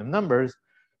Gaussian random numbers.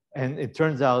 And it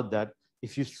turns out that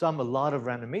if you sum a lot of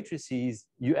random matrices,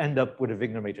 you end up with a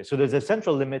Wigner matrix. So there's a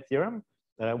central limit theorem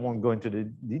that I won't go into the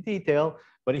detail,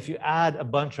 but if you add a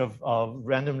bunch of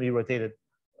randomly rotated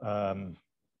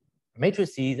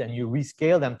matrices and you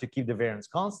rescale them to keep the variance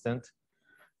constant,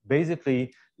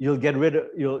 basically you'll get rid of,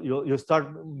 you'll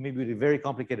start maybe with a very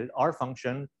complicated R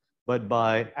function, but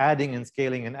by adding and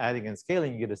scaling and adding and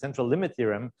scaling, you get a central limit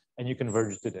theorem and you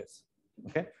converge to this,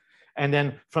 okay? And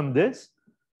then from this,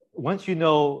 once you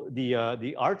know the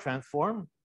R transform,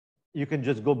 you can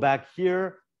just go back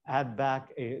here, add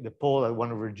back the pole at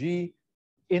 1 over G,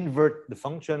 invert the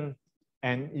function,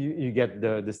 and you get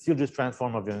the Stieltjes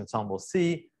transform of the ensemble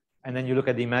C, and then you look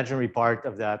at the imaginary part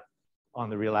of that on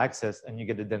the real axis, and you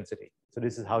get the density. So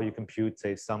this is how you compute,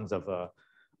 say, sums of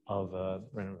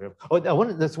random variable. Oh,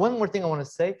 there's one more thing I want to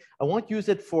say. I won't use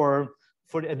it for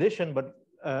the addition, but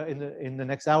in the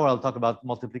next hour I'll talk about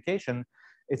multiplication.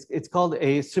 It's called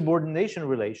a subordination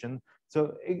relation.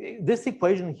 So this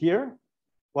equation here,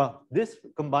 well, this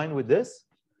combined with this,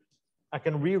 I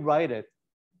can rewrite it.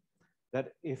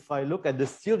 That if I look at the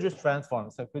Stieltjes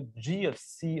transform, so I put G of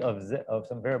C of Z of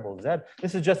some variable Z.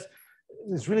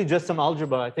 It's really just some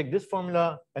algebra. I take this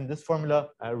formula and this formula,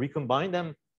 I recombine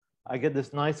them. I get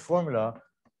this nice formula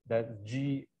that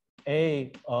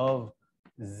GA of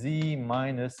Z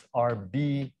minus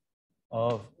RB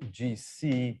of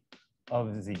GC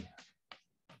of Z.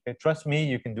 Okay, trust me,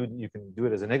 you can do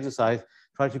it as an exercise.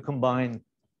 Try to combine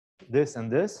this,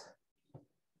 and this.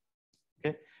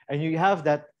 Okay, and you have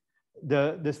that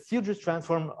the Stieltjes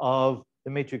transform of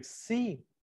the matrix C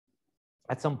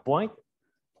at some point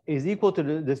is equal to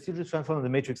the Stieltjes transform of the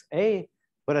matrix A,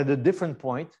 but at a different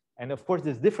point. And of course,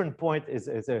 this different point is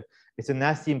a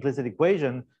nasty implicit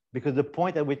equation, because the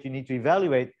point at which you need to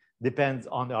evaluate depends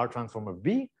on the R transform of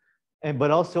B,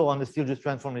 but also on the Stieltjes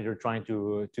transform that you're trying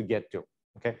to get to.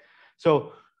 Okay,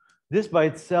 so this by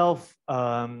itself,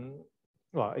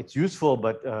 well, it's useful,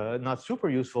 but not super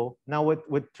useful. Now,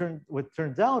 what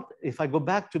turns out, if I go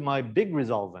back to my big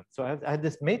resolvent, so I had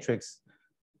this matrix,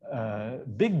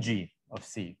 big G of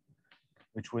C,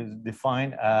 which was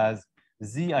defined as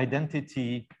Z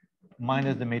identity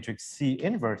minus the matrix C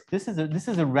inverse. This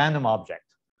is a random object.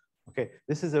 Okay,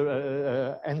 this is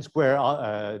a n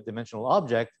square dimensional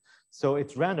object, so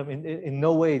it's random. In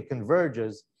no way it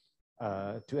converges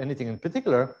to anything in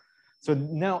particular. So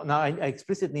now I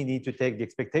explicitly need to take the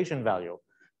expectation value.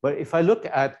 But if I look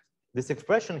at this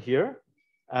expression here,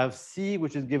 I have C,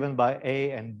 which is given by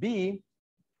A and B.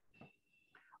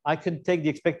 I can take the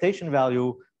expectation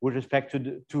value with respect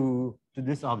to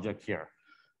this object here.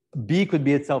 B could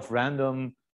be itself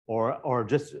random, or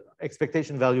just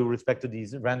expectation value with respect to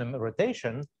these random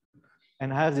rotation,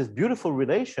 and have this beautiful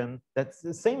relation that's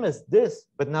the same as this,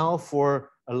 but now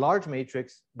for a large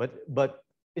matrix, but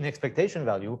in expectation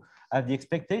value, I have the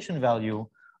expectation value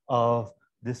of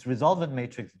this resolvent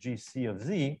matrix GC of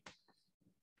Z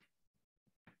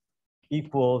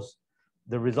equals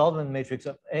the resolvent matrix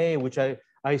of A, which I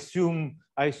assume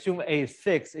A is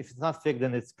fixed. If it's not fixed,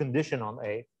 then it's conditioned on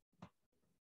A.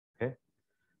 Okay,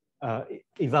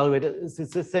 evaluate it.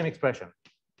 It's the same expression.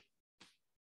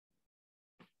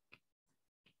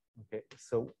 Okay,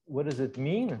 so what does it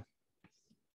mean?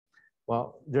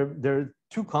 Well, there are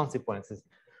two consequences.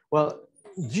 Well,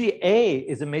 GA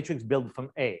is a matrix built from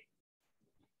A,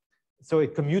 so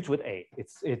it commutes with A.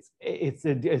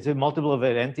 It's a multiple of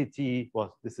identity.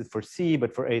 Well, this is for C,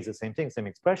 but for A it's the same thing, same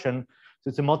expression. So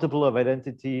it's a multiple of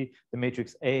identity, the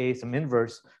matrix A, some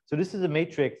inverse. So this is a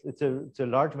matrix. It's a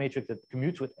large matrix that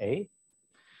commutes with A.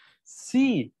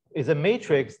 C is a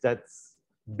matrix that's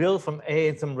built from A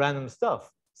and some random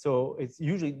stuff. So it's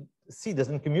usually C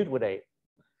doesn't commute with A,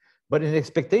 but in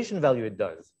expectation value it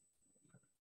does.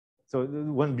 So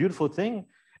one beautiful thing,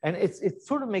 and it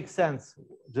sort of makes sense,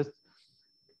 just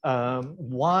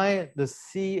why the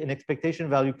C in expectation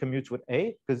value commutes with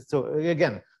A, because so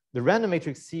again, the random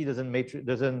matrix C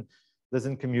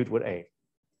doesn't commute with A.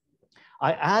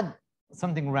 I add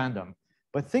something random,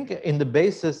 but think in the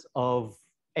basis of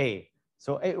A.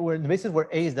 So we're in the basis where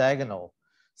A is diagonal.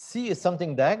 C is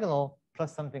something diagonal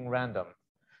plus something random,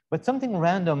 but something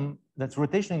random that's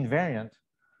rotation invariant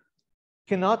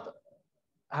cannot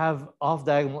have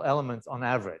off-diagonal elements on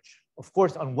average. Of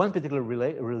course, on one particular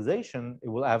realization, it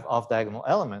will have off-diagonal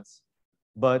elements,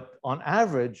 but on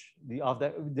average,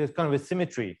 there's kind of a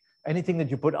symmetry. Anything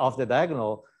that you put off the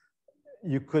diagonal,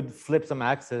 you could flip some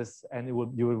axis, and you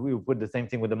would put the same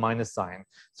thing with a minus sign.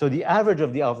 So the average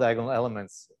of the off-diagonal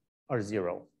elements are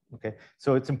 0. Okay,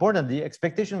 so it's important the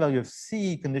expectation value of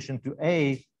C conditioned to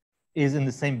A is in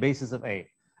the same basis of A,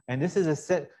 and this is a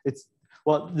set.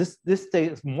 Well, this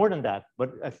stays more than that, but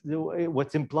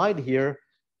what's implied here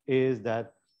is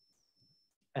that,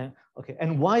 okay,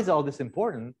 and why is all this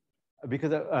important?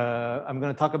 Because I'm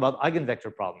going to talk about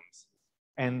eigenvector problems.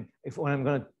 And when I'm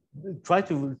going to try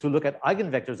to look at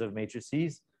eigenvectors of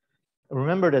matrices,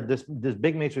 remember that this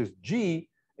big matrix G,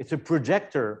 it's a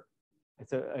projector.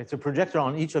 It's a projector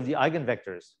on each of the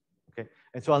eigenvectors. Okay,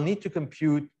 and so I'll need to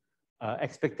compute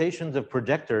expectations of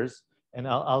projectors, and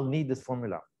I'll need this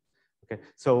formula. Okay,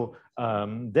 so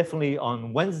definitely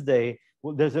on Wednesday,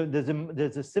 well, there's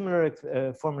a similar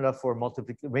formula for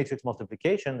matrix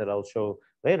multiplication that I'll show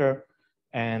later.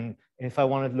 And if I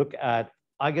want to look at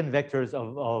eigenvectors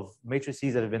of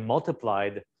matrices that have been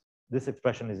multiplied, this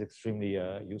expression is extremely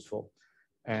useful.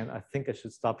 And I think I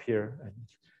should stop here and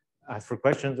ask for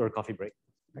questions or a coffee break.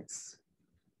 Thanks.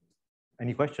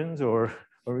 Any questions, or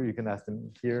you can ask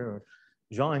them here.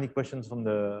 Jean, any questions from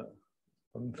the?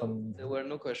 No, there were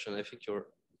no questions. I think you're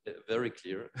very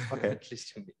clear. Okay. At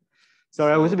least to me.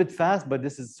 Sorry, I was a bit fast, but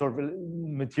this is sort of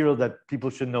material that people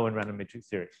should know in random matrix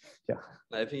theory. Yeah.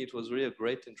 I think it was really a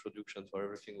great introduction for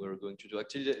everything we're going to do.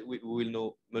 Actually, we will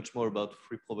know much more about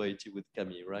free probability with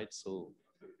Camille, right? So,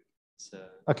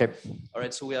 okay. All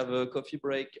right. So we have a coffee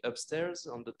break upstairs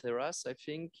on the terrace, I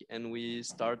think, and we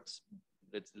start.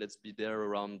 Let's be there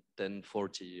around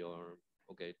 10:40 or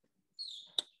okay.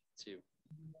 See you.